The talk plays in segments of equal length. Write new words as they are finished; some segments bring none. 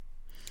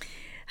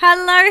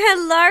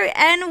Hello,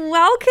 and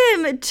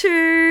welcome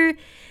to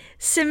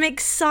some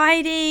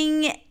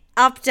exciting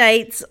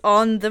updates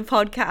on the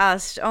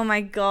podcast. Oh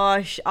my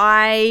gosh,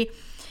 I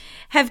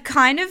have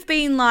kind of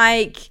been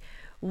like,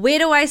 where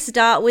do I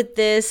start with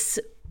this?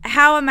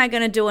 How am I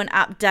going to do an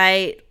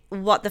update?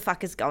 What the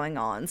fuck is going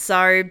on?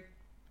 So,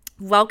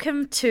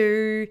 welcome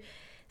to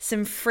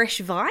some fresh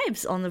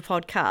vibes on the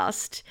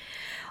podcast.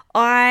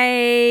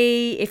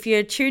 If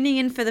you're tuning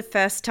in for the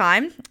first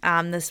time,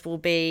 this will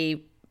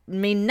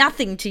mean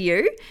nothing to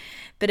you,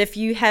 but if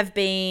you have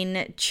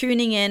been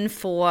tuning in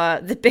for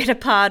the better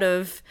part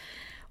of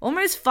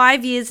almost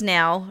 5 years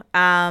now,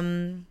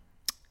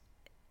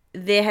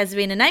 there has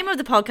been a name of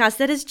the podcast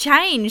that has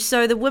changed.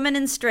 So the Women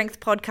in Strength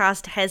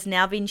podcast has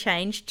now been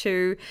changed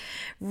to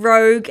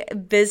Rogue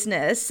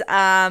Business.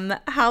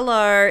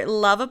 Hello,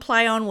 love a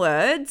play on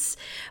words.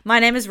 My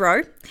name is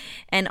Ro,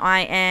 and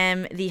I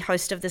am the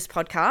host of this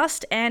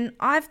podcast, and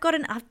I've got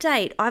an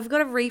update. I've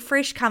got a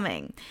refresh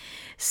coming.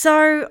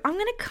 So I'm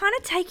going to kind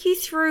of take you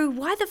through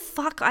why the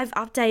fuck I've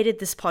updated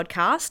this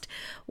podcast,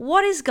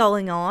 what is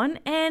going on,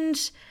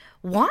 and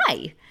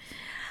why.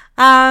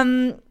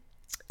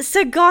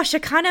 So gosh, I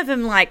kind of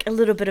am like a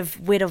little bit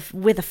of where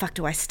the fuck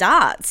do I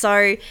start?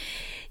 So,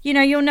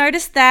 you'll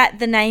notice that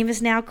the name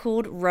is now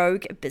called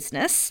Rogue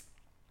Business.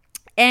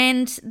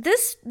 And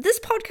this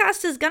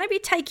podcast is going to be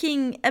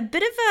taking a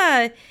bit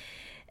of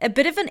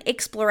an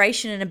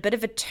exploration and a bit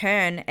of a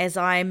turn as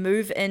I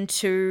move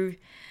into,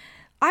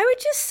 I would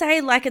just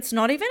say, like, it's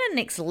not even a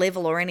next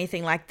level or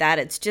anything like that.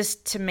 It's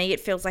just, to me,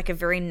 it feels like a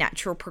very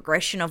natural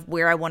progression of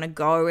where I want to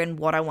go and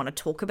what I want to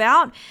talk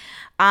about.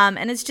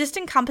 And it's just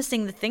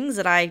encompassing the things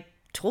that I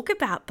talk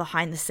about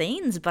behind the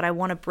scenes, but I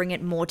want to bring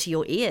it more to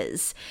your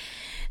ears.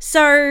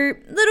 So, a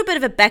little bit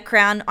of a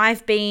background.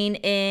 I've been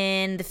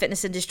in the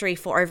fitness industry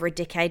for over a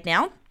decade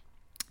now.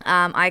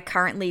 I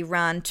currently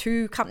run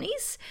 2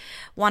 companies.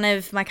 One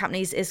of my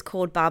companies is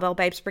called Barbell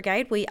Babes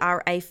Brigade. We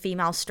are a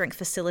female strength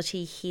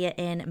facility here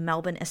in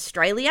Melbourne,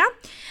 Australia.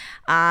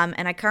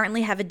 And I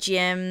currently have a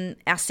gym,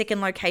 our second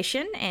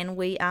location, and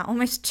we are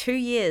almost 2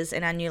 years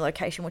in our new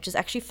location, which is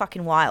actually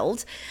fucking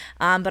wild.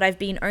 But I've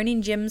been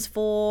owning gyms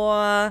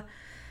for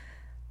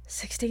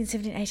 16,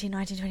 17, 18,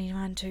 19, 20,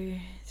 21, 2,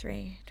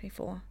 3,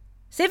 24,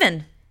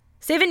 7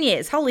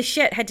 years. Holy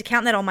shit, had to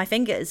count that on my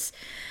fingers.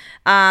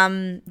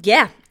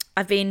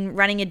 I've been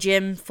running a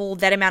gym for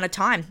that amount of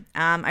time.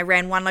 I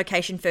ran one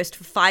location first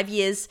for 5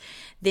 years.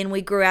 Then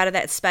we grew out of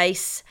that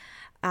space.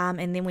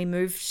 And then we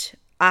moved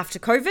after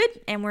COVID.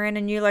 And we're in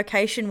a new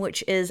location,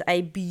 which is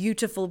a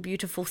beautiful,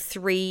 beautiful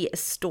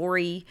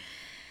 3-story,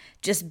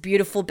 just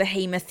beautiful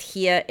behemoth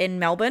here in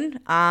Melbourne.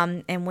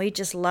 And we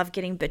just love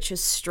getting bitches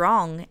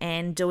strong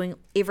and doing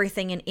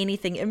everything and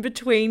anything in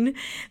between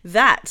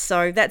that.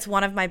 So that's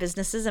one of my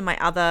businesses, and my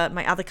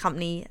other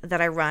company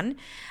that I run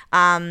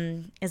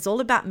is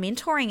all about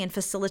mentoring and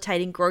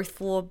facilitating growth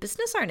for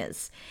business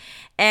owners.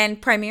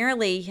 And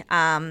primarily,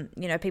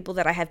 people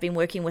that I have been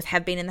working with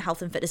have been in the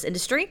health and fitness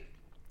industry.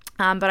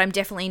 But I'm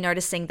definitely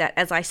noticing that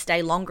as I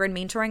stay longer in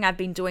mentoring, I've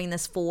been doing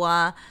this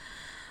for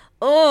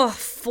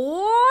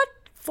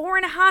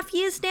 4.5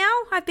 years now.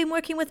 I've been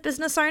working with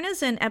business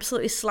owners and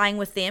absolutely slaying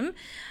with them.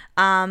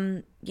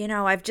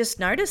 I've just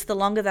noticed the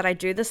longer that I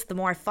do this, the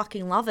more I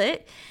fucking love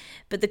it.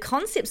 But the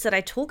concepts that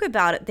I talk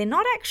about, they're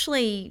not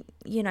actually,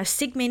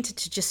 segmented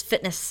to just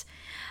fitness.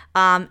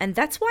 And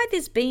that's why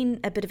there's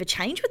been a bit of a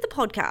change with the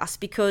podcast,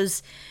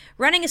 because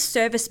running a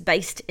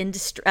service-based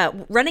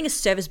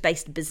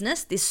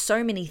business, there's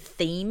so many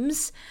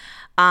themes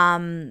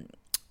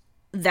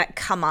that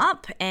come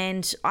up,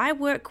 and I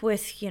work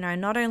with,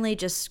 not only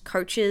just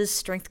coaches,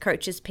 strength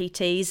coaches,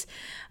 PTs.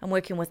 I'm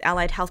working with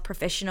allied health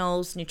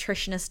professionals,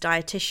 nutritionists,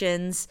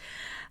 dietitians,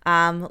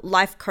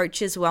 life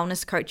coaches,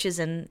 wellness coaches,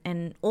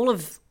 and all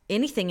of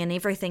anything and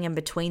everything in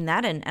between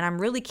that. And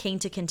I'm really keen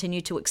to continue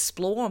to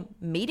explore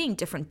meeting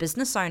different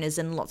business owners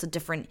in lots of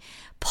different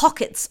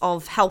pockets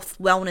of health,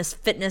 wellness,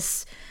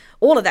 fitness,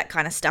 all of that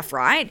kind of stuff,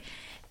 right?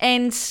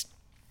 And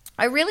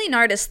I really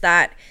noticed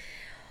that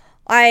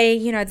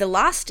the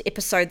last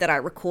episode that I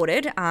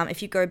recorded,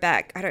 if you go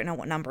back, I don't know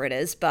what number it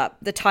is, but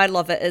the title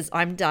of it is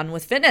I'm Done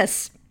with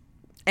Fitness.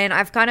 And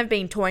I've kind of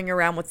been toying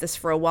around with this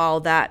for a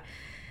while, that,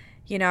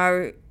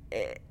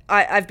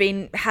 I've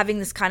been having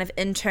this kind of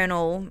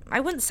internal, I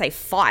wouldn't say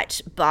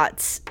fight,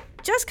 but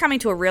just coming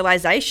to a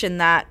realization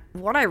that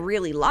what I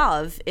really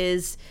love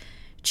is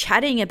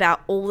chatting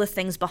about all the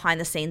things behind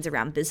the scenes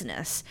around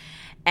business,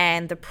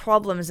 and the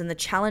problems and the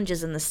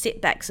challenges and the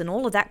setbacks and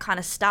all of that kind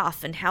of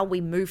stuff, and how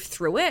we move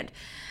through it,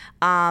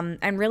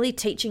 and really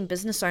teaching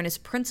business owners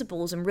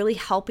principles and really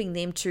helping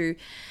them to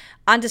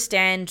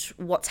understand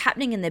what's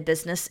happening in their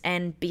business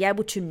and be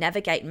able to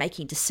navigate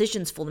making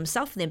decisions for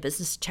themselves and their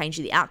business to change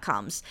the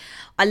outcomes.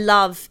 I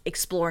love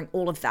exploring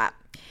all of that.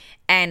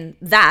 And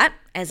that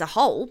as a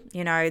whole,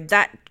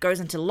 that goes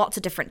into lots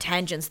of different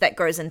tangents. That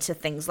goes into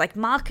things like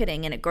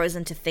marketing, and it goes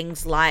into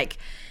things like,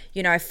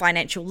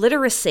 financial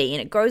literacy,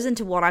 and it goes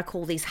into what I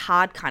call these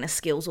hard kind of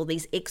skills or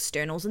these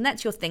externals. And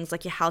that's your things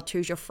like your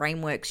how-tos, your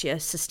frameworks, your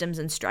systems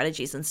and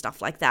strategies and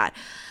stuff like that.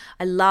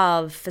 I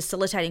love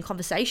facilitating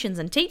conversations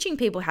and teaching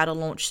people how to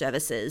launch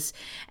services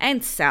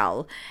and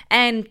sell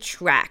and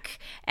track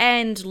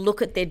and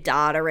look at their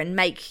data and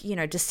make,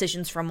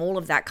 decisions from all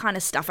of that kind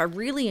of stuff. I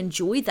really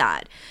enjoy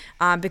that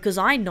because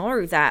I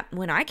know that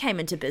when I came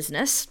into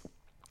business,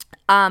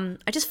 I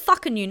just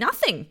fucking knew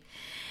nothing.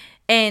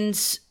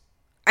 And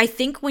I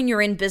think when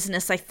you're in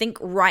business, I think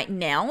right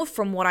now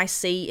from what I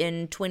see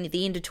in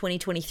the end of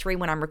 2023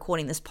 when I'm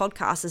recording this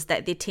podcast is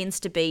that there tends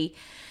to be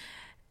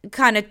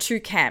kind of two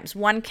camps.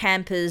 One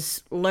camp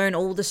is learn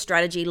all the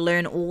strategy,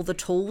 learn all the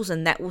tools,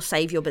 and that will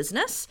save your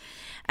business.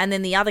 And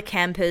then the other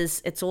camp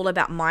is it's all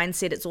about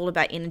mindset, it's all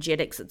about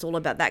energetics, it's all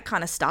about that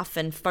kind of stuff,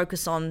 and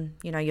focus on,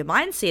 your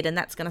mindset, and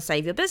that's going to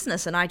save your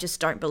business. And I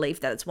just don't believe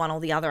that it's one or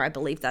the other. I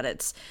believe that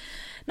it's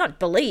not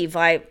believe.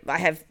 I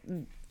have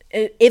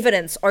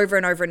evidence over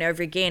and over and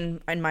over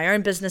again in my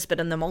own business, but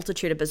in the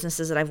multitude of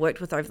businesses that I've worked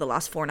with over the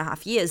last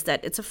 4.5 years,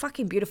 that it's a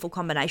fucking beautiful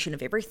combination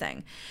of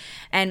everything.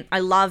 And I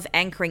love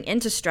anchoring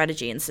into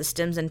strategy and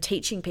systems and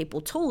teaching people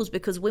tools,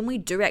 because when we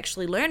do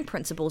actually learn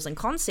principles and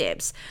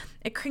concepts,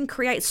 it can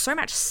create so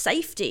much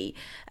safety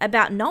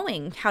about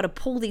knowing how to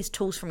pull these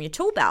tools from your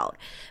tool belt.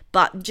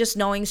 But just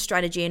knowing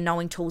strategy and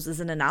knowing tools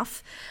isn't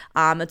enough.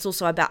 It's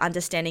also about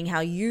understanding how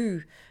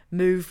you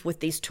move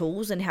with these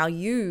tools and how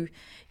you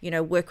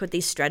work with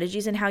these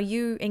strategies and how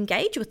you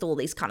engage with all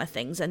these kind of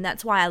things. And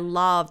that's why I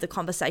love the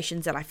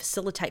conversations that I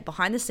facilitate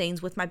behind the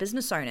scenes with my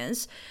business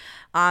owners,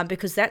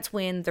 because that's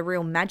when the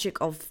real magic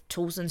of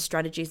tools and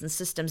strategies and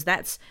systems,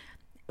 that's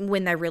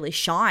when they really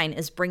shine,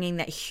 is bringing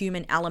that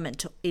human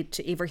element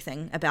to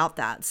everything about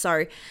that.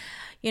 So,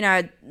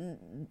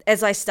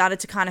 as I started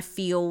to kind of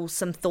feel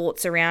some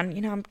thoughts around,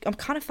 I'm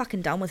kind of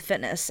fucking done with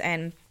fitness,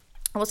 and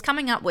I was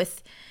coming up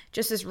with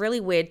just this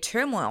really weird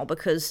turmoil,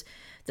 because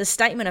the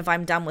statement of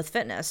I'm done with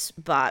fitness,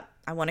 but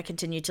I want to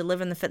continue to live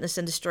in the fitness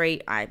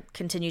industry. I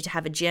continue to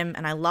have a gym,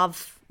 and I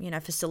love,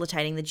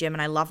 facilitating the gym,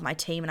 and I love my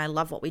team, and I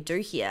love what we do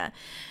here.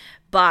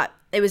 But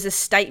it was a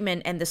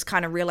statement and this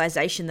kind of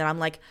realization that I'm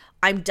like,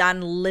 I'm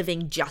done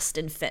living just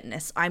in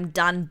fitness. I'm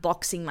done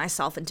boxing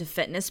myself into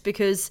fitness,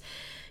 because,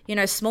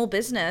 small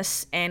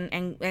business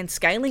and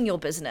scaling your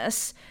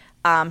business,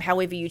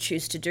 however you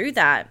choose to do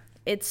that,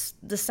 it's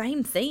the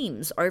same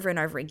themes over and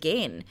over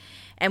again.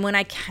 And when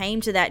I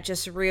came to that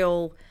just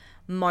real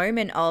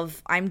moment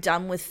of I'm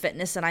done with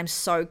fitness, and I'm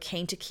so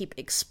keen to keep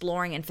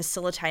exploring and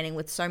facilitating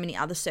with so many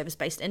other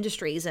service-based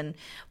industries and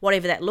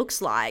whatever that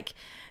looks like,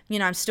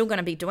 I'm still going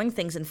to be doing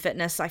things in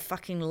fitness. I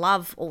fucking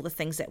love all the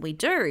things that we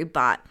do,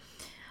 but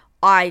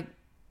I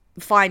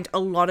find a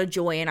lot of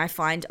joy and I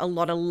find a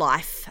lot of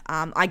life.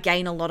 I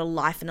gain a lot of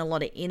life and a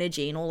lot of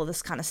energy and all of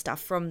this kind of stuff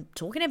from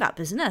talking about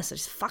business. I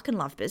just fucking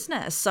love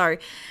business. So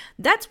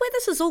that's where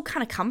this has all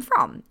kind of come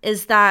from,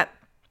 is that,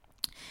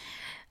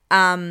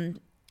 I've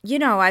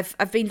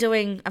been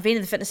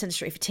in the fitness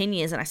industry for 10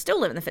 years and I still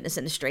live in the fitness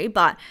industry,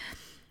 but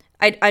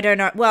I don't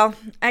know. Well,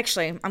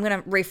 actually, I'm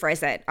going to rephrase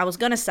that. I was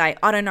going to say,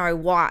 I don't know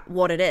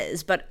what it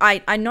is, but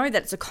I know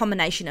that it's a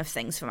combination of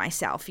things for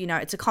myself.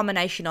 It's a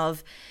combination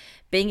of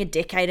being a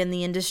decade in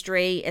the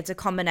industry. It's a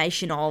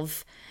combination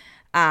of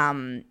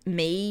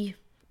me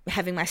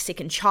having my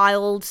second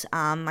child,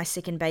 my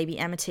second baby,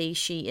 Amity.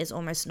 She is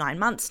almost 9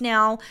 months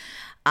now.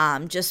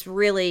 Just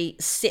really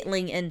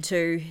settling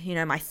into,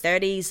 my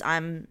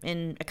 30s.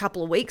 In a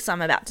couple of weeks,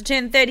 I'm about to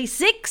turn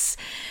 36.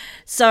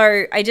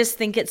 So I just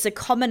think it's a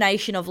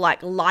combination of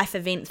like life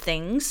event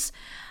things.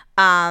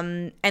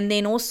 And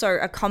then also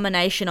a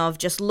combination of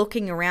just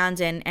looking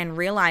around and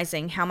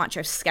realizing how much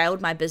I've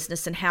scaled my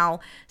business and how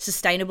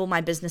sustainable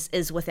my business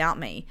is without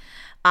me.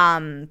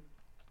 One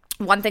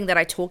thing that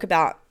I talk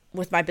about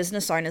with my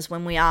business owners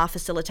when we are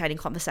facilitating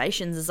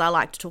conversations is I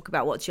like to talk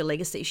about what's your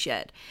legacy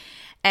shit.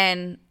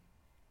 And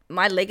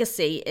my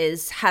legacy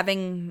is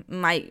having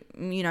my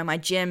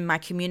gym, my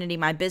community,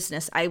 my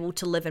business able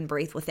to live and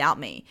breathe without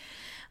me.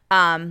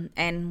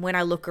 And when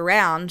I look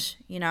around,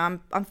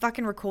 I'm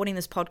fucking recording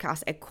this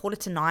podcast at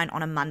 8:45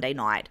 on a Monday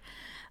night.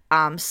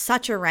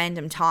 Such a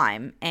random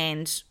time.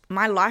 And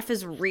my life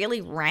is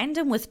really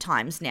random with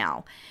times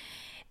now.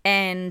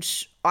 And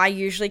I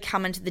usually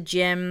come into the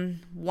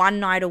gym one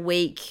night a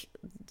week.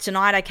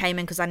 Tonight I came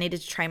in because I needed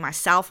to train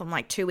myself. I'm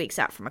like 2 weeks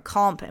out from a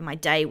comp and my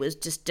day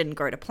didn't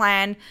go to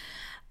plan.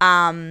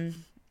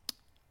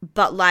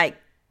 But like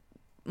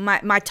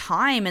my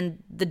time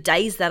and the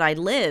days that I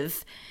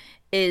live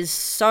is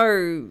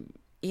so,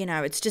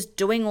 it's just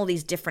doing all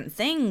these different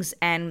things.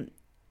 And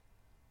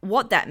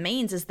what that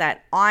means is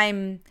that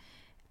I'm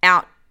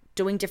out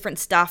doing different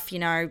stuff,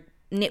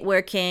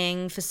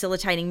 networking,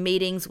 facilitating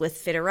meetings with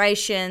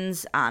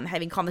federations,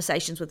 having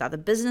conversations with other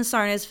business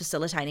owners,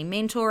 facilitating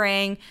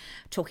mentoring,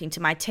 talking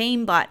to my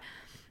team. But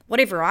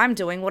whatever I'm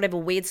doing, whatever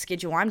weird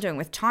schedule I'm doing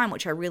with time,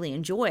 which I really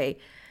enjoy,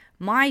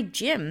 my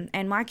gym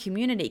and my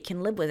community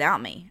can live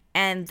without me.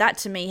 And that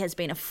to me has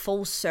been a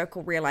full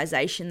circle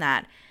realization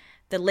that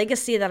the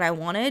legacy that I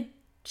wanted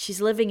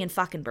she's living and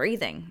fucking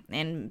breathing.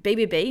 And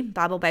BBB,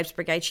 Bible Babes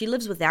Brigade, she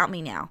lives without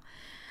me now.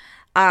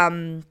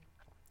 And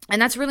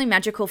that's really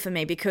magical for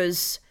me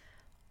because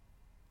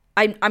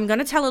I'm going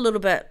to tell a little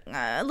bit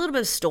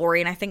of story,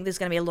 and I think there's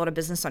going to be a lot of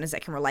business owners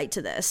that can relate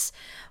to this.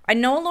 I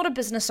know a lot of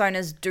business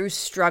owners do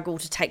struggle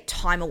to take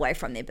time away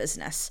from their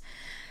business.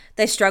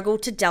 They struggle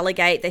to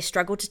delegate. They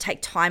struggle to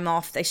take time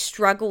off. They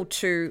struggle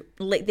to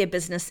let their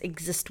business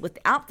exist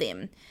without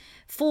them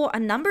for a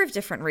number of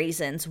different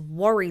reasons.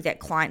 Worry that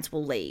clients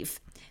will leave.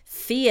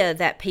 Fear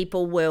that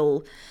people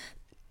will,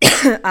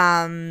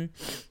 wonder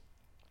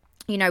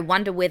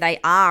where they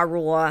are,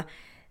 or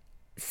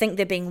think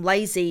they're being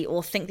lazy,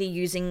 or think they're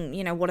using,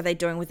 what are they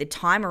doing with their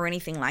time or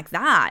anything like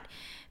that.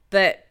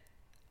 But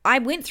I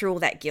went through all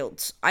that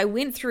guilt. I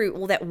went through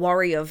all that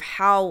worry of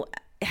how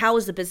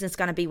is the business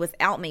going to be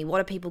without me? What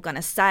are people going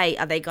to say?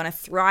 Are they going to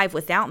thrive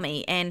without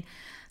me? And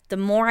the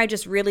more I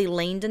just really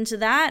leaned into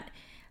that,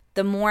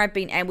 the more I've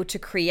been able to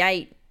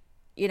create,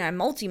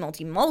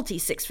 multi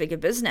six-figure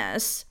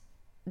business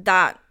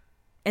that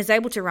is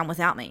able to run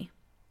without me.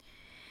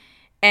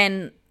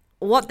 And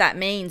what that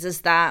means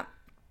is that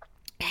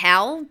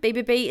how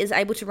BBB is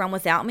able to run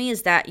without me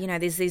is that,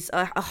 there's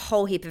a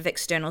whole heap of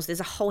externals. There's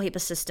a whole heap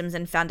of systems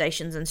and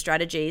foundations and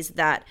strategies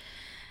that,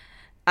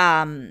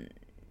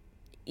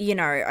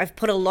 I've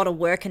put a lot of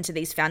work into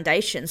these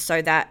foundations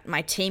so that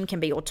my team can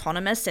be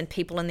autonomous and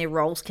people in their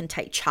roles can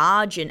take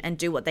charge and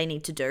do what they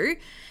need to do.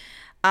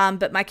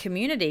 But my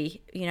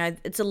community,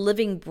 it's a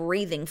living,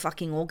 breathing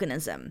fucking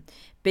organism.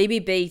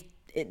 BBB,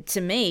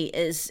 to me,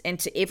 and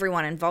to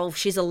everyone involved,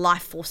 she's a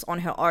life force on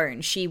her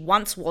own. She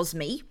once was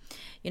me.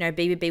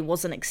 BBB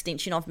was an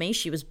extension of me.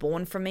 She was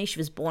born from me. She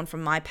was born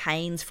from my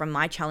pains, from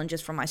my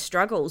challenges, from my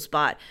struggles.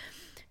 But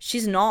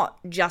she's not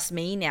just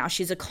me now.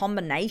 She's a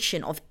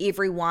combination of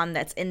everyone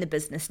that's in the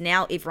business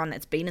now, everyone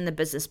that's been in the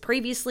business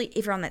previously,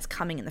 everyone that's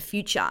coming in the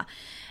future.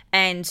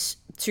 And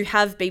to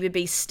have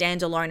BBB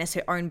stand alone as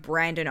her own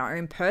brand and her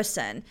own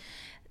person,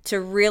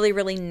 to really,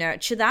 really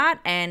nurture that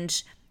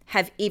and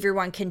have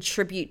everyone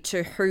contribute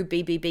to who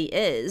BBB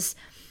is,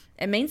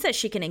 it means that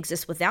she can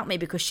exist without me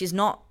because she's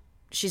not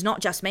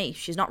just me.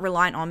 She's not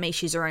reliant on me.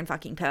 She's her own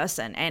fucking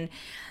person. And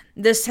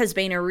this has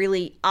been a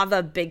really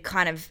other big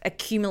kind of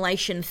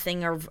accumulation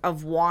thing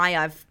of why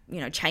I've,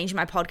 changed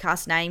my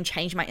podcast name,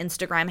 changed my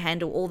Instagram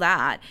handle, all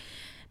that,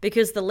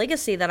 because the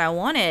legacy that I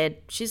wanted,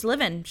 she's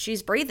living,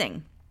 she's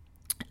breathing.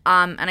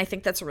 And I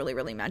think that's really,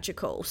 really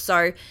magical.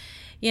 So,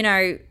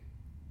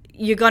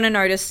 you're going to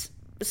notice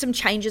some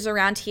changes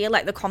around here,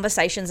 like the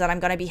conversations that I'm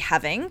going to be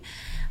having.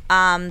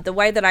 The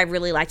way that I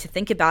really like to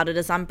think about it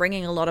is I'm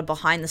bringing a lot of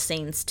behind the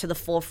scenes to the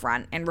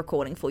forefront and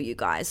recording for you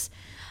guys.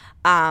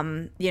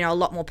 A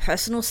lot more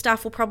personal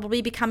stuff will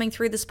probably be coming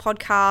through this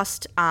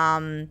podcast.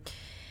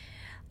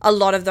 A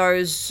lot of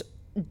those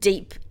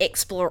deep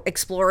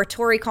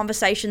exploratory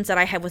conversations that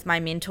I have with my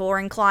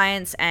mentoring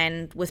clients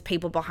and with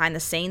people behind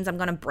the scenes, I'm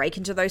going to break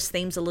into those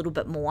themes a little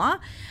bit more.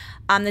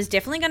 There's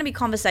definitely going to be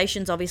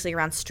conversations, obviously,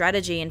 around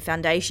strategy and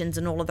foundations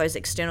and all of those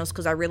externals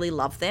because I really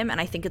love them. And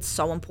I think it's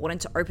so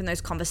important to open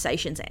those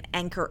conversations and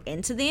anchor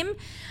into them.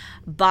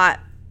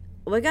 But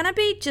we're going to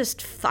be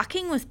just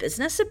fucking with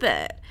business a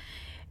bit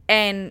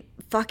and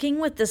fucking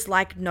with this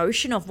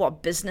notion of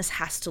what business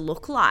has to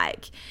look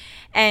like.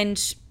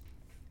 And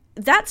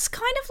that's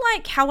kind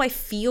of how I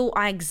feel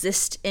I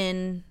exist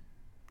in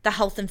the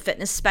health and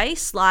fitness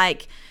space.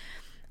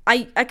 I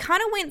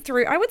kind of went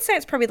through, I would say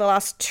it's probably the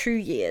last 2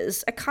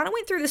 years, I kind of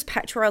went through this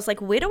patch where I was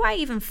like, where do I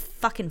even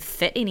fucking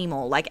fit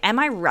anymore? Am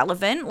I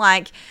relevant?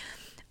 I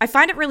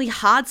find it really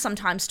hard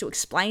sometimes to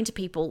explain to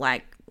people,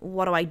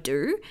 what do I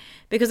do?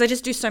 Because I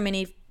just do so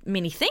many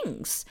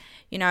things.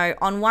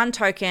 On one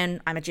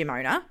token, I'm a gym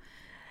owner.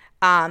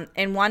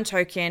 In one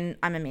token,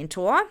 I'm a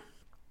mentor.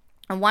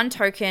 On one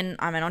token,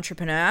 I'm an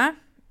entrepreneur.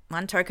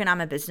 One token, I'm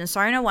a business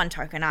owner. One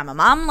token, I'm a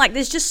mum.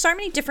 There's just so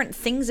many different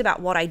things about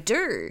what I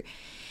do.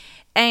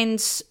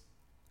 And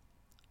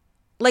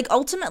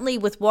ultimately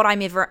with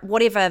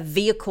whatever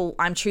vehicle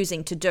I'm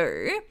choosing to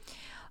do,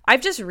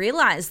 I've just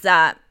realized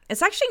that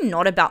it's actually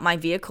not about my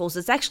vehicles.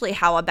 It's actually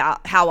how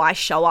I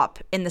show up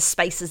in the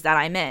spaces that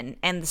I'm in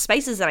and the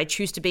spaces that I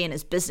choose to be in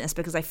is business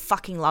because I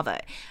fucking love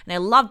it. And I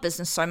love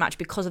business so much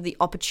because of the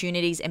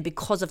opportunities and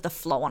because of the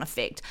flow-on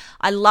effect.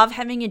 I love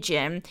having a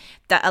gym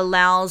that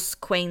allows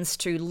queens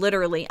to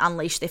literally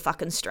unleash their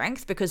fucking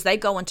strength because they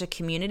go into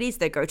communities,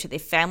 they go to their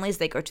families,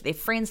 they go to their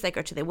friends, they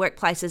go to their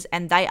workplaces,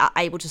 and they are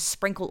able to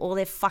sprinkle all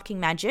their fucking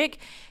magic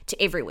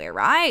to everywhere,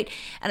 right?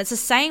 And it's the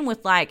same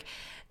with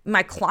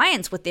my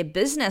clients with their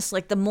business.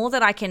 The more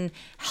that I can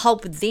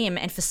help them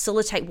and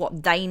facilitate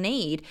what they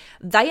need,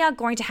 they are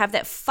going to have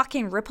that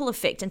fucking ripple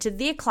effect into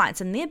their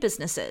clients and their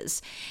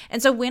businesses.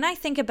 And so when I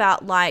think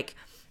about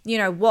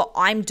what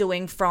I'm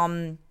doing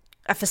from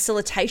a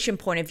facilitation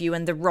point of view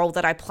and the role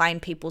that I play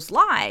in people's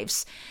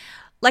lives,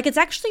 like, it's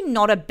actually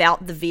not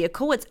about the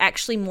vehicle. It's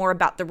actually more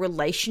about the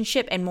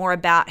relationship and more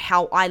about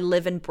how I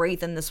live and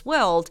breathe in this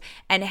world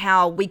and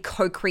how we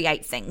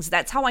co-create things.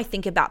 That's how I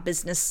think about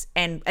business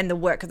and the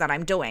work that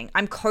I'm doing.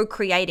 I'm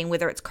co-creating,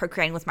 whether it's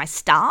co-creating with my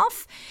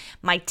staff,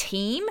 my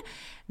team,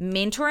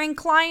 mentoring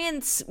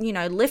clients,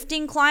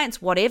 lifting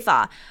clients,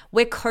 whatever.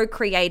 We're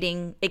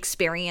co-creating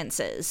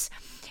experiences.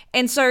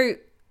 And so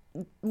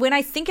when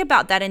I think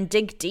about that and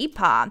dig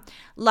deeper,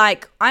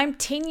 like, I'm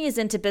 10 years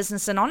into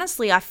business and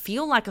honestly, I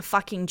feel like a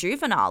fucking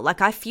juvenile.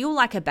 Like, I feel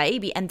like a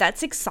baby, and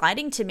that's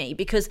exciting to me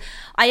because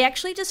I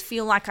actually just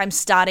feel like I'm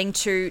starting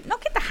to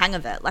not get the hang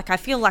of it. Like, I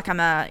feel like I'm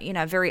a,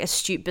 very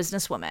astute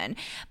businesswoman,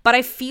 but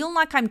I feel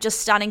like I'm just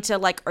starting to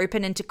like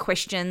open into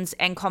questions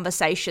and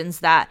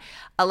conversations that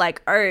are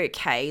like,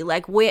 okay,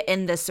 like, we're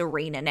in this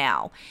arena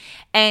now.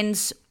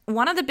 And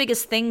one of the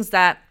biggest things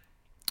that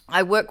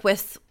I work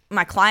with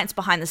my clients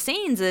behind the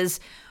scenes is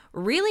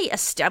really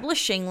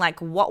establishing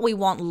like what we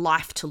want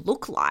life to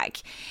look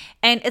like.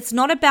 And it's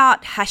not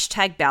about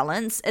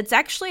 #balance. It's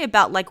actually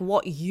about like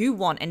what you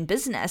want in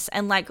business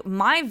and like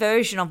my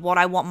version of what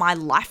I want my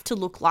life to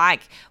look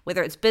like,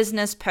 whether it's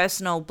business,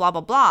 personal, blah, blah,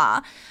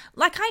 blah.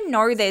 Like, I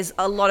know there's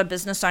a lot of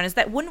business owners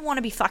that wouldn't want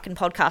to be fucking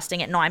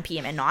podcasting at 9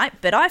 p.m. at night,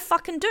 but I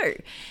fucking do.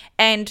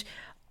 And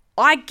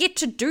I get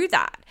to do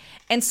that.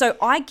 And so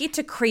I get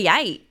to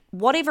create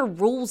whatever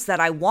rules that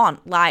I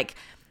want. Like,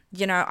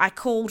 I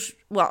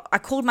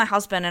called my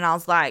husband and I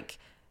was like,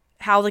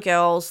 how are the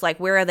girls? Like,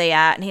 where are they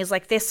at? And he's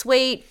like, they're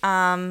sweet.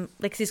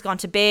 Lexi's gone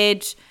to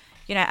bed.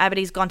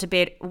 Abbott's gone to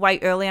bed way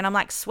early. And I'm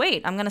like,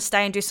 sweet. I'm going to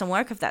stay and do some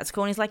work if that's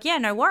cool. And he's like, yeah,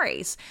 no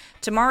worries.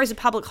 Tomorrow's a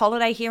public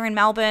holiday here in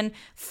Melbourne.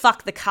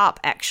 Fuck the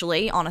cup,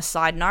 actually, on a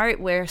side note.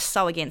 We're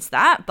so against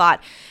that.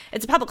 But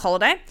it's a public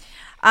holiday.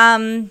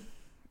 And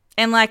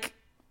like,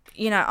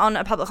 on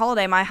a public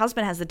holiday, my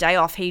husband has the day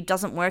off. He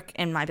doesn't work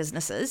in my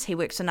businesses. He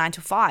works a 9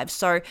 to 5.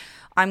 So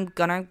I'm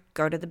going to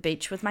go to the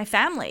beach with my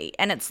family.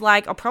 And it's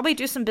like, I'll probably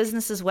do some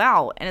business as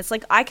well. And it's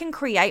like, I can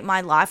create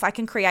my life. I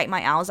can create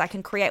my hours. I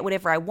can create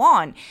whatever I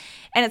want.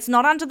 And it's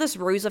not under this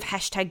ruse of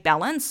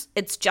 #balance.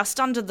 It's just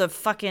under the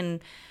fucking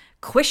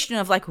question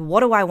of like, what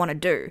do I want to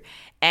do?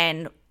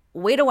 And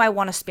where do I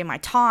want to spend my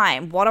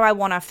time? What do I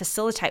want to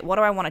facilitate? What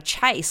do I want to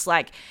chase?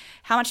 Like,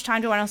 how much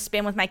time do I want to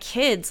spend with my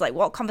kids? Like,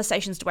 what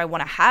conversations do I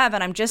want to have?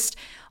 And I'm just,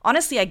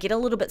 honestly, I get a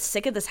little bit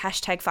sick of this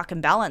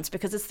 #balance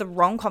because it's the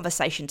wrong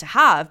conversation to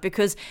have,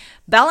 because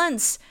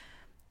balance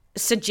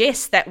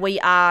suggests that we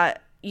are,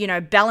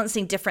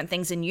 balancing different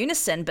things in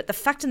unison. But the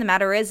fact of the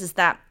matter is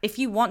that if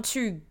you want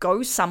to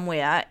go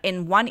somewhere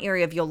in one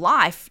area of your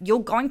life, you're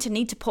going to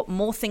need to put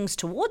more things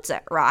towards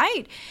it,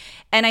 right?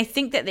 And I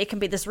think that there can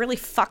be this really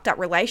fucked up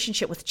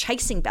relationship with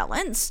chasing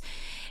balance.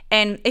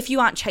 And if you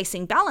aren't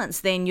chasing balance,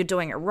 then you're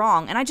doing it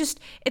wrong. And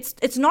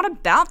it's not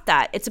about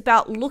that. It's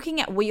about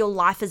looking at where your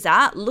life is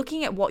at,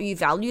 looking at what you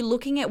value,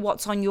 looking at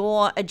what's on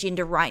your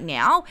agenda right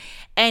now,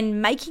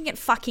 and making it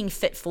fucking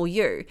fit for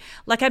you.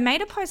 Like, I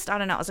made a post, I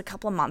don't know, it was a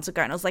couple of months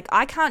ago, and I was like,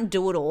 I can't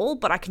do it all,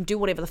 but I can do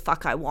whatever the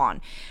fuck I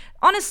want.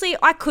 Honestly,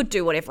 I could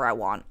do whatever I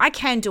want. I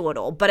can do it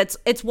all, but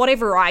it's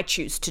whatever I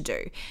choose to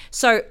do.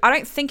 So I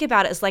don't think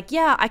about it as like,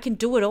 yeah, I can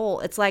do it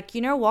all. It's like,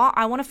 you know what?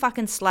 I want to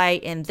fucking slay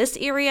in this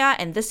area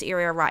and this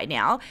area right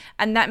now.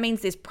 And that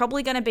means there's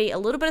probably going to be a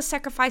little bit of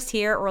sacrifice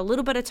here or a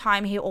little bit of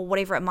time here or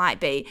whatever it might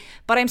be.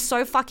 But I'm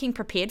so fucking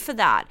prepared for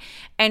that.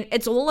 And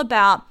it's all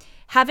about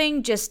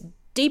having just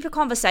deeper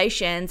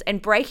conversations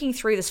and breaking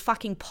through this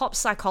fucking pop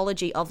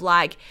psychology of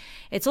like,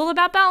 it's all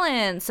about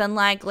balance and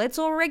like, let's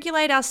all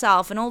regulate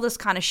ourselves and all this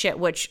kind of shit,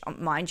 which,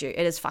 mind you,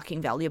 it is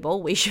fucking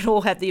valuable. We should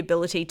all have the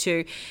ability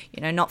to,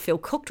 not feel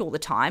cooked all the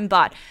time.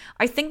 But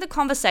I think the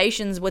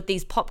conversations with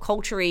these pop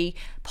culture-y,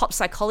 pop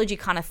psychology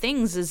kind of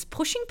things is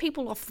pushing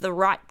people off the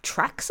right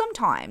track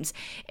sometimes.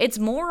 It's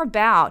more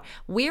about,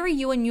 where are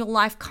you in your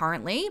life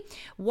currently?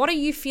 What are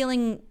you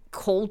feeling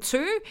called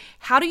to?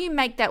 How do you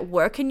make that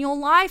work in your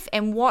life?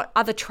 And what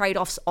are the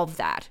trade-offs of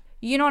that?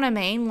 You know what I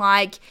mean?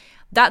 Like,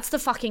 that's the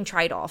fucking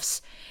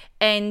trade-offs.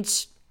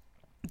 And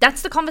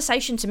that's the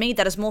conversation to me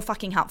that is more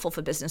fucking helpful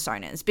for business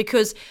owners,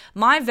 because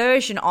my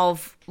version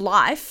of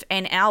life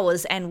and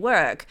hours and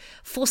work,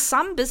 for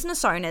some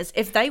business owners,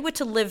 if they were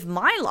to live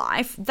my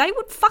life, they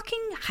would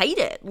fucking hate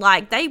it.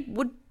 Like, they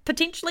would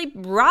potentially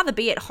rather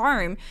be at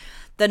home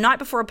the night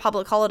before a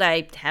public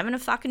holiday, having a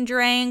fucking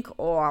drink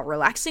or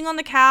relaxing on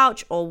the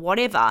couch or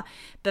whatever.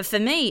 But for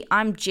me,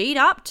 I'm G'd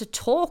up to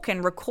talk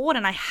and record,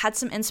 and I had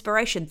some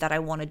inspiration that I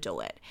want to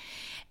do it.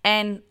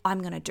 And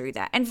I'm going to do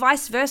that. And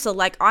vice versa.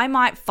 Like, I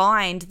might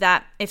find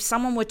that if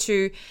someone were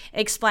to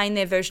explain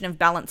their version of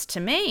balance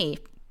to me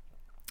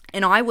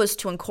and I was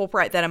to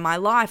incorporate that in my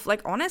life,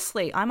 like,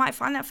 honestly, I might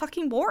find that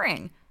fucking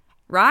boring,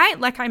 right?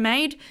 Like, I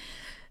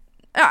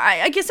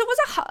guess it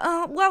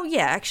was well,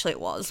 yeah, actually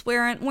it was.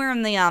 We're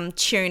in the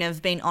tune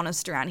of being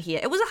honest around here.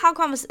 It was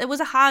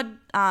a hard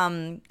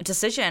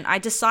decision. I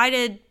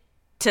decided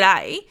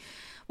today,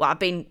 well, I've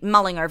been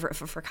mulling over it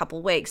for a couple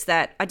of weeks,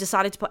 that I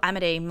decided to put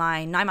Amity,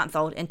 my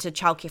 9-month-old, into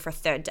childcare for a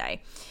third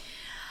day.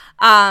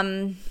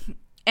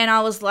 And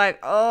I was like,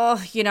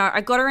 oh,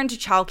 I got her into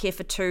childcare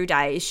for 2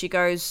 days. She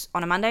goes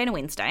on a Monday and a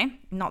Wednesday.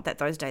 Not that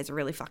those days are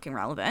really fucking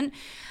relevant.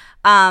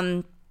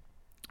 And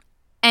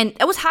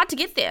it was hard to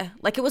get there.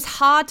 Like, it was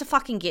hard to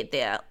fucking get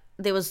there.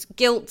 There was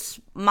guilt,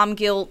 mum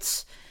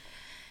guilt,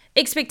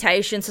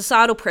 expectation,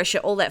 societal pressure,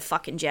 all that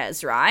fucking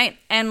jazz, right?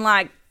 And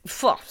like,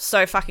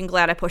 so fucking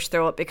glad I pushed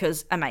through it,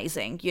 because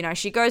amazing.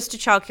 She goes to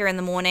childcare in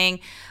the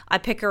morning. I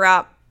pick her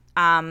up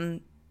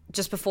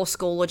just before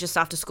school or just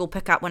after school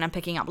pickup when I'm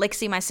picking up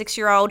Lexi, my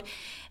 6-year-old,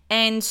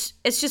 and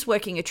it's just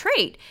working a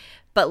treat.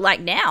 But like,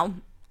 now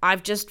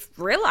I've just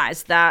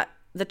realized that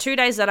the 2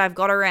 days that I've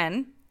got her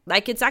in,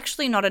 like, it's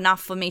actually not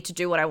enough for me to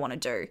do what I want to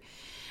do.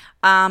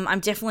 I'm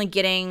definitely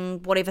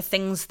getting whatever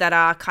things that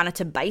are kind of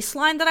to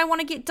baseline that I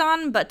want to get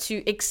done, but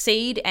to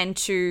exceed and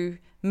to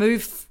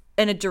move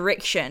in a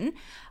direction.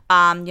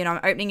 I'm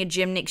opening a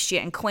gym next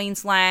year in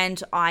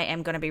Queensland. I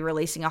am going to be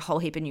releasing a whole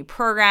heap of new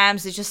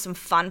programs. There's just some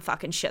fun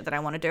fucking shit that I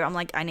want to do. I'm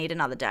like, I need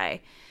another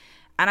day.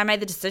 And I made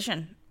the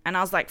decision. And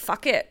I was like,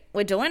 fuck it.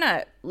 We're doing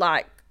it.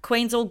 Like,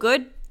 Queen's all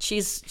good.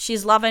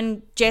 She's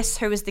loving Jess,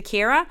 who is the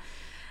carer.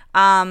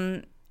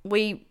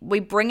 We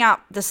bring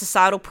up the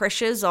societal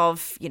pressures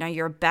of,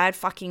 you're a bad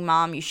fucking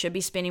mom. You should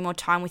be spending more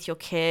time with your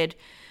kid.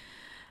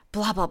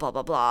 Blah, blah, blah,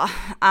 blah, blah.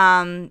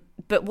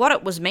 But what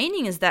it was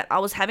meaning is that I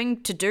was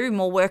having to do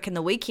more work in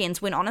the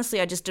weekends when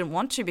honestly I just didn't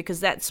want to, because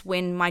that's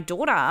when my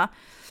daughter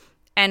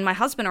and my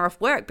husband are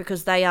off work,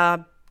 because they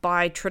are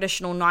by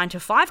traditional 9 to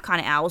 5 kind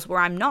of hours, where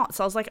I'm not.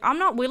 So I was like, I'm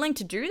not willing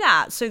to do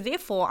that. So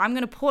therefore I'm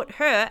going to put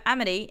her,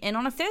 Amity, in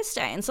on a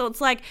Thursday. And so it's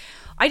like,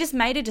 I just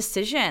made a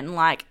decision,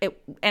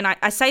 and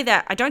I say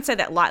that, I don't say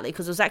that lightly,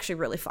 because it was actually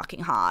really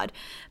fucking hard,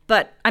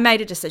 but I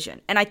made a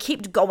decision and I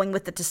kept going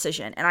with the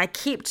decision, and I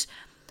kept,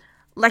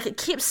 it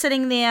kept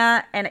sitting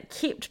there, and it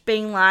kept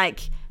being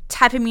like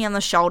tapping me on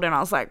the shoulder, and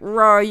I was like,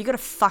 Ro, you got to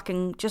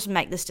fucking just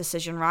make this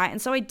decision, right?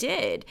 And so I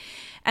did.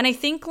 And I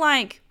think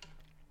like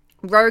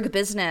rogue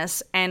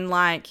business and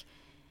like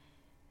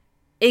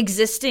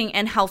existing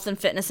in health and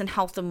fitness and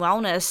health and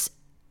wellness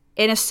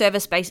in a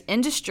service-based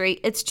industry,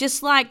 it's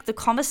just like the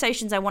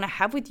conversations I want to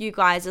have with you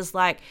guys is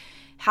like,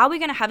 how are we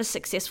going to have a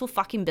successful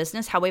fucking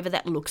business, however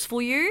that looks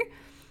for you?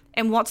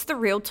 And what's the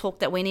real talk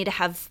that we need to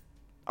have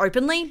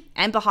openly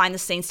and behind the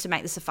scenes to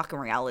make this a fucking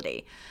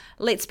reality?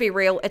 Let's be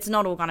real, it's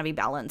not all going to be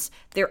balanced.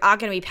 There are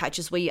going to be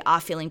patches where you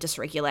are feeling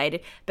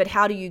dysregulated, but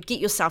how do you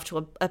get yourself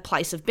to a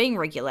place of being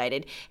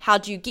regulated? How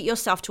do you get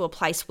yourself to a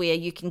place where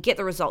you can get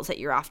the results that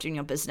you're after in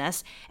your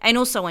business and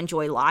also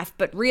enjoy life,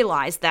 but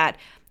realize that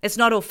it's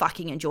not all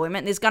fucking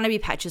enjoyment. There's going to be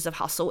patches of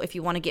hustle if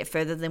you want to get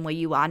further than where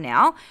you are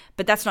now,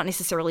 but that's not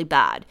necessarily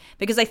bad,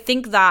 because I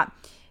think that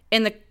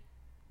in the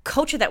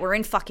culture that we're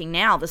in fucking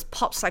now, this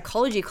pop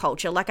psychology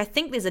culture, like, I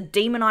think there's a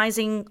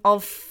demonizing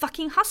of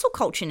fucking hustle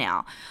culture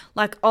now.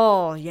 Like,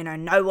 oh,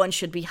 no one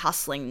should be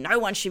hustling. No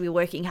one should be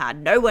working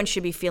hard. No one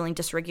should be feeling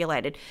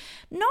dysregulated.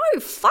 No,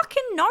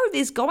 fucking no.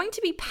 There's going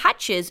to be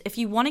patches, if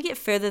you want to get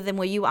further than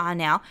where you are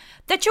now,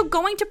 that you're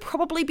going to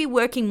probably be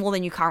working more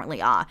than you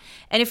currently are.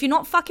 And if you're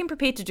not fucking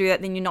prepared to do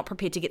that, then you're not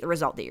prepared to get the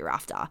result that you're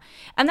after.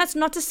 And that's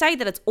not to say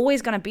that it's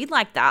always going to be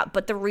like that.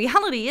 But the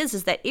reality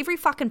is that every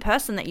fucking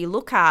person that you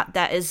look at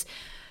that is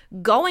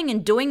going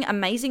and doing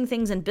amazing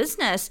things in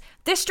business,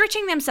 they're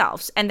stretching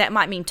themselves. And that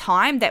might mean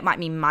time, that might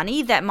mean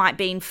money, that might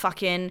mean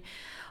fucking,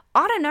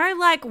 I don't know,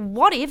 like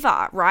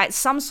whatever, right?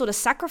 Some sort of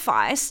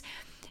sacrifice.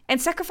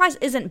 And sacrifice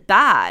isn't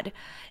bad.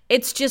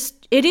 It's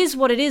just, it is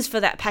what it is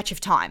for that patch of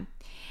time.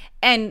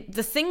 And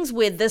the things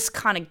where this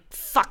kind of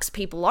fucks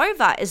people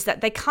over is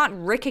that they can't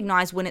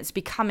recognize when it's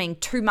becoming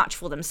too much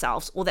for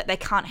themselves, or that they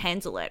can't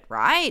handle it,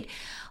 right?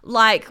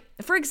 Like,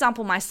 for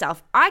example,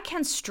 myself, I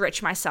can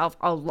stretch myself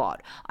a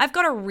lot. I've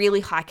got a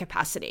really high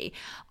capacity.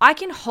 I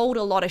can hold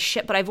a lot of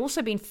shit, but I've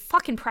also been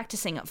fucking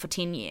practicing it for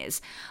 10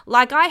 years.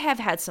 Like, I have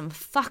had some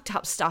fucked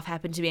up stuff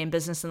happen to me in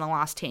business in the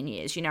last 10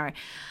 years.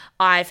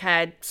 I've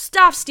had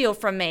staff steal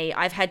from me.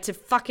 I've had to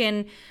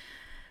fucking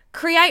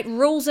create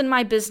rules in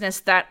my business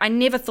that I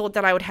never thought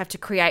that I would have to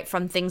create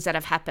from things that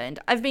have happened.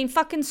 I've been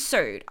fucking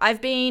sued. I've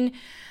been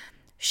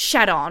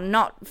shat on,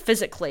 not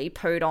physically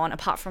pooed on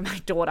apart from my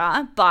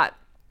daughter, but,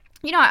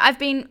 I've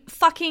been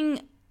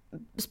fucking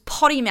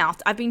potty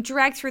mouthed. I've been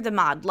dragged through the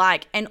mud,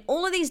 and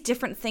all of these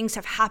different things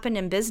have happened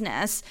in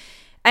business,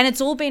 and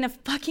it's all been a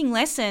fucking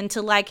lesson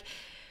to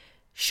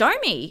show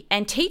me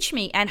and teach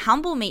me and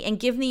humble me and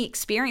give me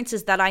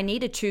experiences that I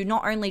needed to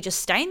not only just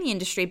stay in the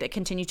industry, but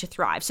continue to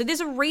thrive. So there's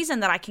a reason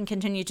that I can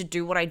continue to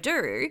do what I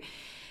do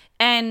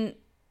and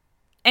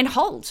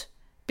hold,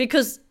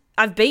 because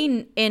I've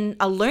been in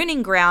a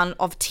learning ground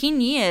of 10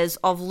 years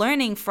of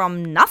learning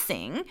from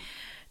nothing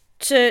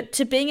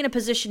to being in a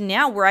position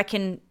now where I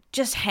can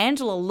just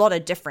handle a lot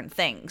of different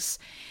things.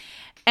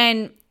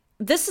 And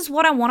this is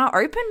what I want to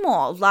open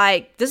more.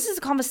 This is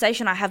a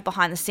conversation I have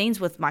behind the scenes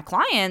with my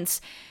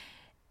clients.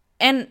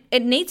 And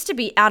it needs to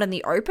be out in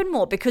the open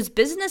more, because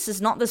business is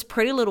not this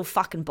pretty little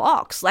fucking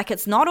box. Like,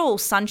 it's not all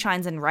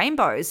sunshines and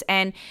rainbows.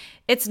 And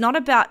it's not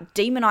about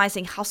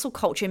demonizing hustle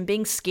culture and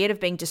being scared of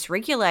being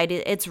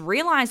dysregulated. It's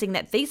realizing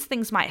that these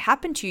things might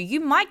happen to you. You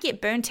might get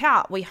burnt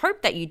out. We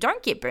hope that you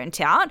don't get burnt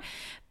out.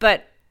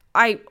 But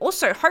I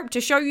also hope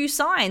to show you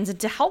signs and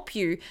to help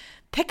you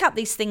pick up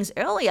these things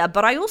earlier.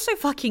 But I also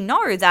fucking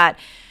know that,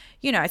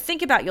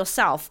 think about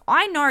yourself.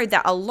 I know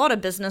that a lot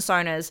of business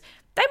owners,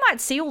 they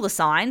might see all the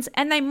signs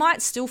and they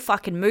might still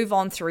fucking move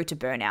on through to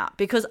burnout,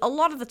 because a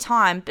lot of the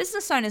time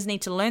business owners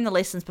need to learn the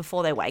lessons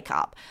before they wake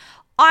up.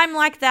 I'm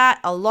like that.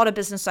 A lot of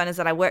business owners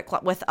that I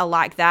work with are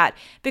like that,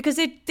 because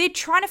they're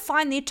trying to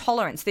find their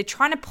tolerance. They're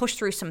trying to push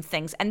through some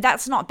things, and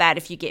that's not bad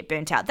if you get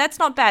burnt out. That's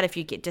not bad if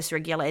you get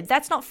dysregulated.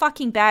 That's not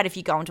fucking bad if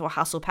you go into a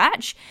hustle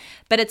patch,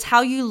 but it's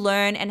how you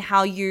learn and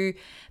how you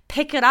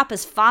pick it up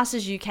as fast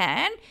as you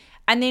can,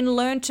 and then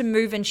learn to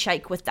move and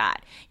shake with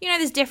that.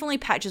 There's definitely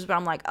patches where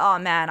I'm like, oh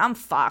man, I'm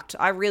fucked.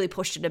 I really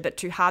pushed it a bit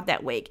too hard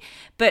that week.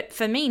 But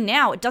for me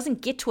now, it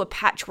doesn't get to a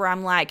patch where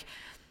I'm like,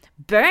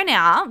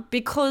 burnout,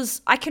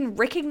 because I can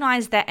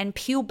recognize that and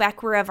peel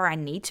back wherever I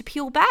need to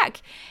peel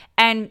back.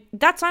 And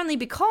that's only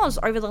because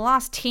over the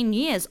last 10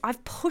 years,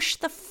 I've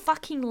pushed the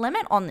fucking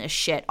limit on this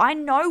shit. I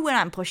know when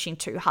I'm pushing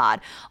too hard.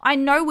 I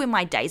know when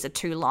my days are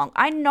too long.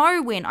 I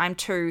know when I'm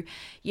too,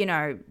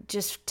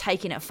 just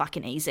taking it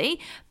fucking easy.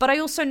 But I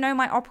also know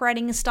my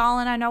operating style,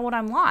 and I know what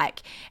I'm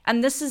like.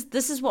 And this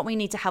is what we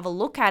need to have a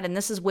look at. And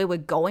this is where we're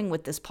going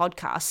with this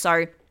podcast.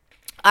 So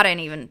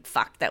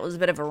that was a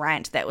bit of a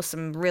rant. That was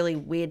some really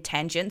weird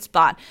tangents,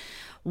 but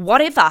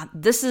whatever.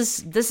 This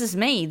is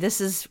me.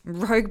 This is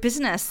Rogue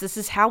Business. This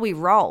is how we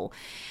roll.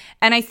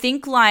 And I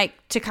think, like,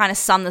 to kind of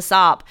sum this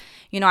up,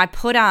 I've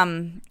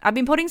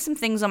been putting some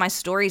things on my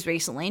stories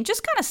recently and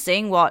just kind of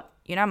seeing what,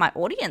 my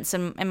audience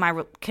and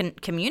my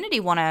community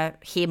want to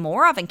hear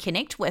more of and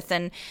connect with.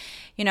 And,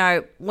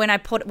 when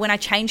I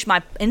changed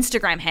my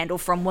Instagram handle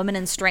from Women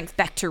in Strength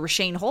back to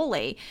Rasheen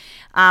Hawley,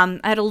 I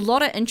had a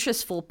lot of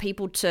interest for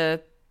people to,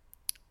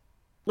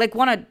 like,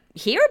 want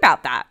to hear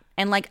about that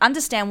and, like,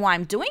 understand why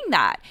I'm doing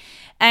that.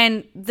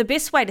 And the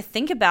best way to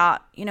think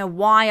about,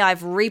 why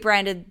I've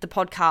rebranded the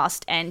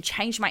podcast and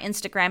changed my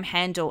Instagram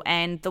handle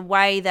and the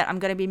way that I'm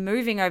going to be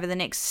moving over the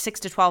next 6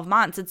 to 12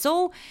 months, it's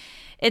all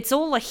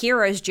a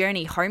hero's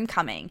journey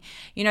homecoming.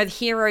 The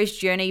hero's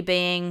journey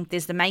being,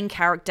 there's the main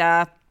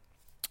character,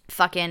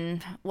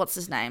 fucking, what's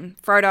his name?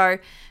 Frodo.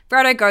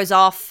 Frodo goes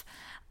off,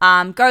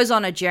 goes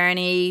on a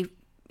journey,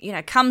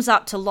 comes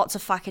up to lots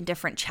of fucking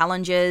different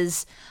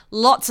challenges,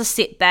 lots of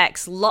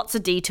setbacks, lots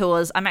of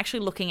detours. I'm actually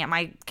looking at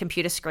my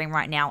computer screen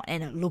right now,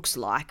 and it looks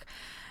like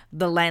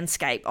the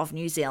landscape of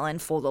New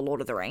Zealand for the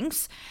Lord of the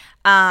Rings.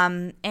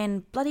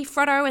 And bloody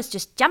Frodo is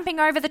just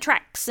jumping over the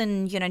tracks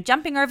and,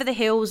 jumping over the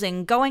hills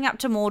and going up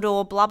to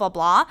Mordor, blah, blah,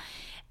 blah.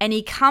 And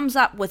he comes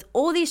up with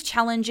all these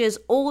challenges,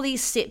 all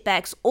these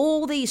setbacks,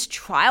 all these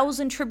trials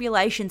and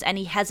tribulations, and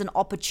he has an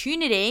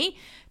opportunity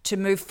to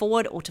move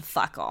forward or to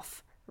fuck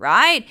off,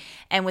 right?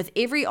 And with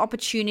every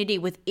opportunity,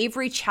 with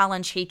every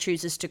challenge, he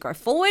chooses to go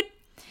forward.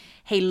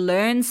 He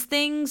learns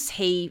things.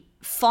 He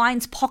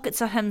finds pockets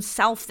of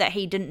himself that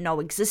he didn't know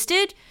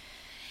existed.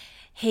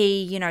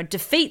 He,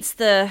 defeats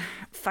the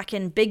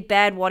fucking big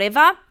bad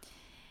whatever.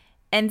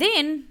 And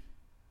then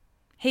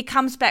he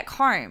comes back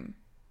home.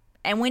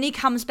 And when he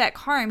comes back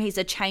home, he's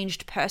a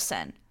changed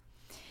person.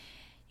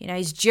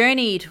 He's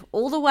journeyed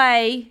all the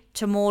way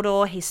to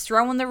Mordor. He's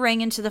thrown the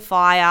ring into the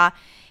fire.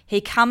 He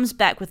comes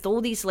back with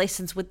all these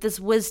lessons, with this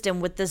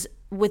wisdom, with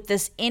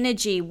this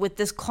energy, with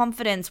this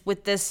confidence,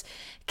 with this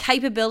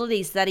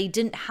capabilities that he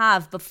didn't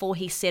have before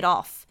he set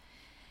off.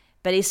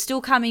 But he's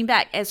still coming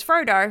back as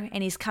Frodo,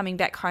 and he's coming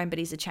back home, but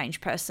he's a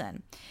changed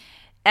person.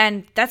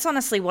 And that's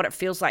honestly what it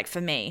feels like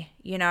for me.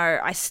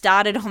 I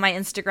started on my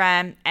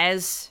Instagram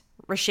as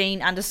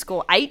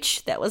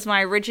Rasheen_H. That was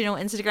my original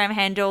Instagram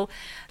handle.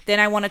 Then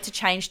I wanted to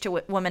change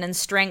to Women in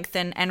Strength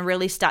and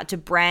really start to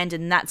brand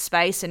in that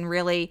space and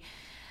really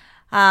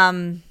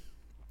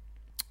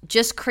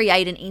just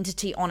create an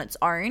entity on its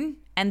own.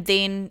 And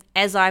then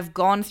as I've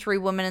gone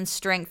through Women in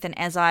Strength and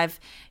as I've,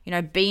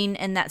 been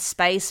in that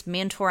space,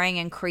 mentoring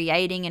and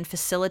creating and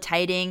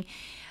facilitating,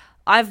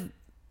 I've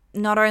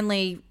not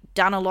only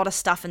done a lot of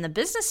stuff in the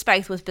business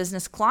space with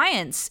business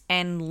clients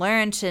and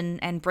learned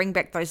and bring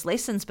back those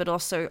lessons, but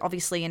also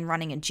obviously in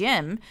running a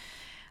gym,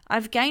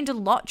 I've gained a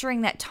lot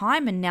during that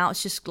time. And now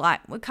it's just like,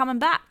 we're coming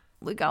back.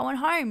 We're going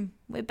home.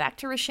 We're back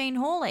to Rasheen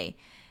Hawley.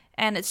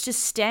 And it's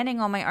just standing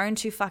on my own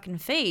 2 fucking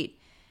feet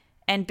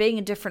and being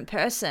a different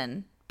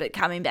person, but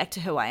coming back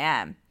to who I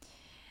am.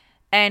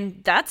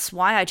 And that's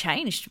why I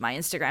changed my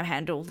Instagram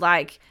handle.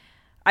 Like,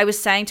 I was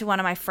saying to one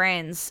of my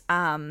friends,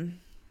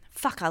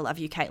 fuck, I love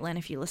you, Caitlin,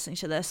 if you're listening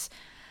to this.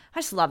 I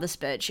just love this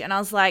bitch. And I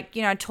was like,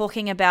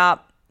 talking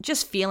about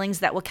just feelings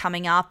that were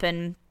coming up.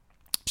 And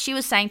she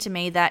was saying to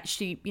me that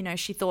she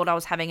thought I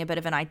was having a bit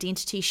of an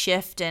identity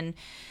shift and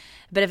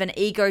a bit of an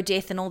ego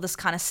death and all this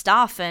kind of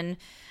stuff. And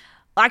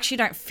I actually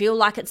don't feel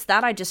like it's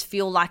that. I just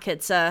feel like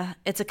it's a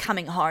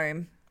coming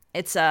home.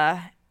 It's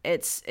a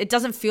it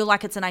doesn't feel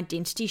like it's an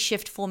identity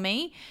shift for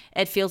me.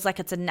 It feels like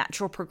it's a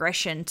natural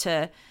progression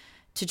to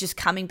just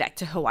coming back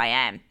to who I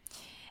am.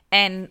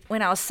 And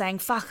when I was saying,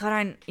 fuck,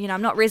 I'm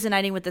not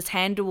resonating with this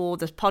handle or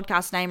this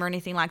podcast name or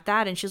anything like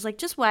that. And she's like,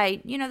 just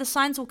wait, the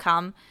signs will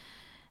come.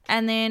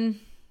 And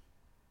then,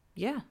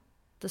 yeah,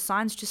 the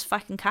signs just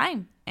fucking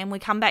came. And we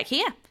come back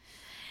here.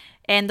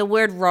 And the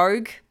word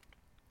rogue,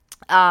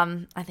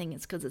 I think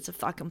it's because it's a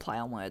fucking play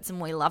on words. And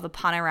we love a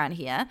pun around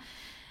here.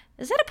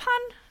 Is that a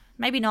pun?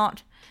 Maybe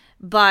not.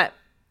 But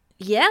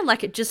yeah,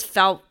 like it just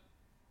felt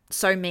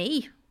so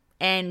me.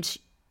 And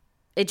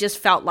it just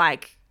felt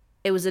like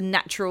it was a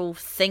natural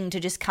thing to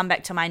just come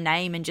back to my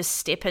name and just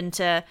step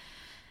into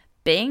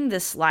being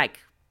this like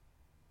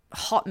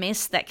hot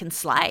mess that can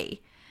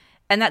slay.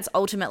 And that's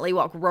ultimately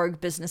what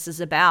Rogue Business is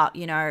about.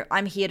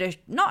 I'm here to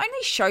not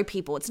only show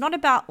people, it's not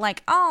about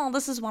like, oh,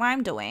 this is what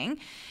I'm doing.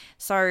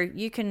 So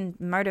you can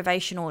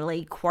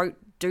motivationally quote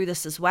do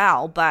this as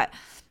well. But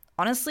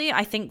honestly,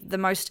 I think the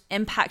most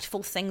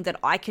impactful thing that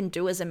I can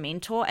do as a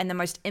mentor and the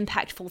most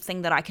impactful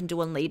thing that I can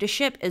do in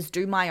leadership is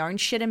do my own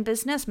shit in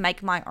business,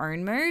 make my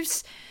own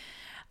moves.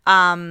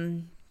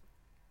 Learn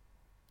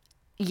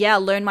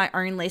my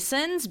own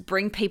lessons,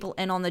 bring people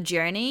in on the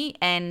journey,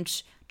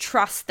 and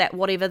trust that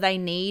whatever they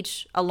need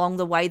along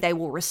the way they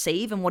will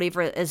receive, and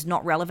whatever is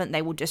not relevant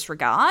they will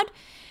disregard.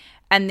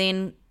 And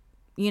then,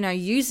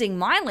 using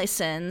my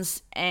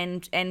lessons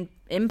and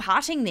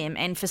imparting them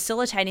and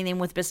facilitating them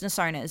with business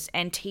owners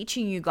and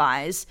teaching you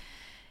guys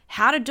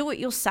how to do it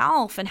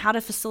yourself and how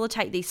to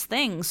facilitate these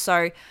things.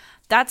 So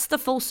that's the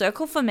full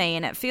circle for me.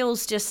 And it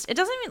feels it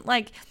doesn't even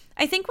like,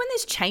 I think when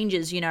there's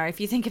changes, if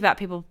you think about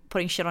people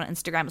putting shit on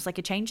Instagram, it's like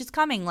a change is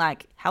coming,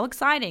 like how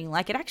exciting.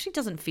 Like it actually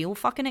doesn't feel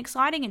fucking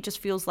exciting. It just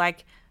feels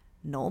like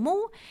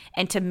normal.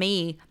 And to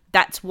me,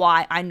 that's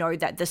why I know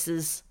that this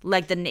is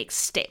like the next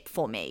step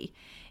for me,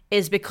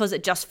 is because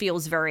it just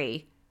feels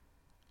very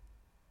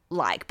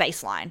like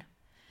baseline.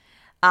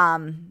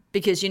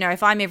 Because,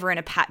 if I'm ever in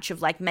a patch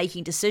of like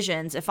making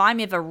decisions, if I'm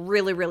ever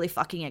really, really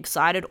fucking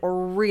excited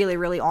or really,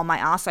 really on my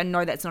ass, I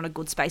know that's not a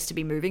good space to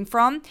be moving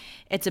from.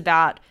 It's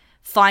about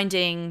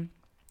finding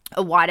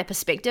a wider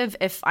perspective.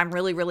 If I'm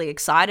really, really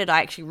excited,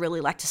 I actually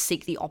really like to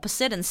seek the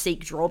opposite and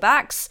seek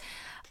drawbacks.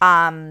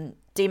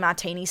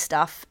 DeMartini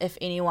stuff, if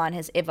anyone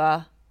has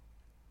ever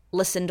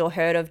listened or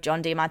heard of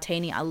John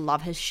DeMartini, I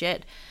love his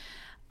shit.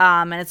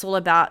 And it's all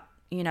about,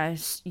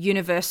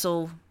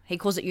 universal, he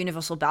calls it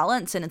universal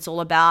balance, and it's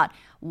all about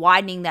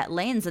widening that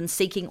lens and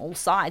seeking all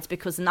sides,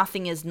 because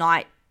nothing is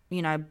light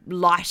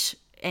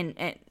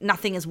and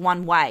nothing is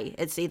one way.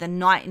 It's either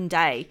night and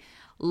day,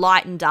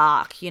 light and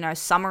dark,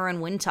 summer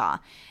and winter.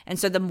 And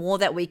so the more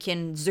that we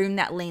can zoom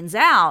that lens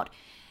out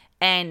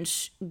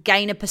and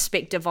gain a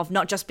perspective of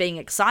not just being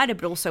excited,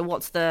 but also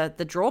what's the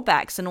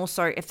drawbacks, and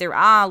also if there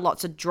are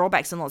lots of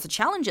drawbacks and lots of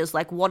challenges,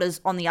 like what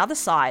is on the other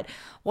side?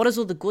 What is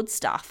all the good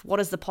stuff? What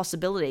is the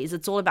possibilities?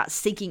 It's all about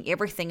seeking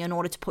everything in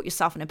order to put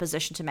yourself in a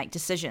position to make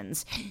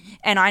decisions.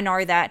 And I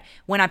know that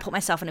when I put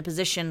myself in a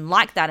position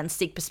like that and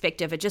seek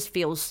perspective, it just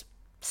feels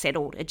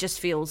settled. It just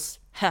feels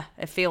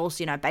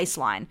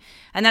baseline.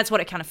 And that's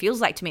what it kind of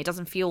feels like to me. It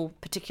doesn't feel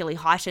particularly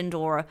heightened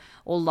or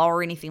low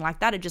or anything like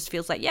that. It just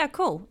feels like, yeah,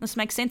 cool, this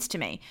makes sense to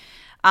me.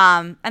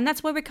 And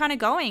that's where we're kind of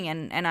going.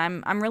 And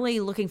I'm really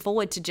looking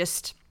forward to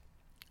just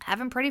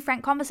having pretty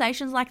frank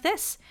conversations like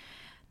this,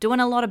 doing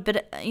a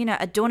bit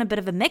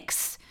of a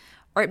mix,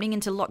 opening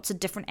into lots of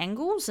different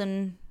angles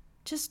and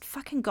just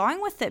fucking going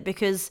with it.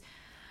 Because,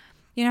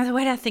 the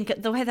way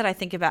that I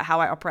think about how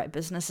I operate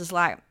business is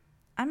like,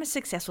 I'm a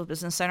successful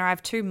business owner. I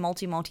have 2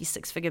 multi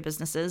six-figure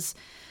businesses.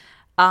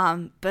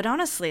 But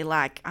honestly,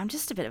 like, I'm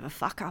just a bit of a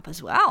fuck up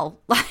as well.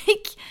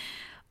 Like,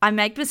 I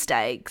make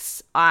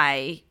mistakes.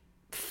 I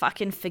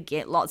fucking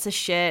forget lots of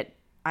shit.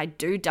 I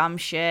do dumb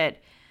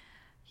shit.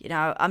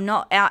 I'm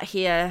not out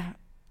here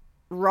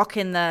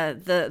rocking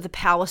the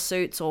power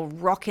suits or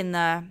rocking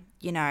the,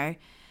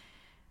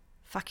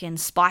 fucking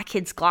Spy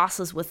Kids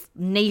glasses with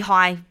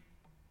knee-high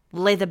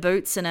leather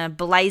boots and a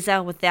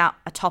blazer without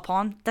a top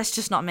on. That's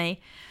just not me.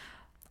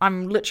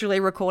 I'm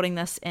literally recording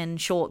this in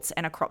shorts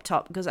and a crop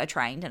top because I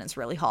trained and it's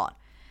really hot.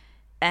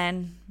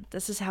 And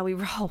this is how we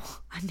roll.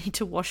 I need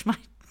to wash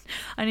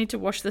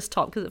this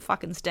top because it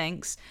fucking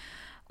stinks.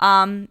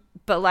 But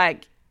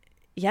like,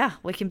 yeah,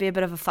 we can be a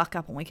bit of a fuck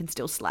up and we can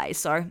still slay.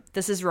 So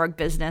this is Rogue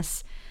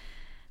Business.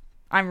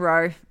 I'm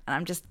Ro, and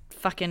I'm just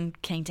fucking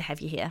keen to have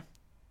you here.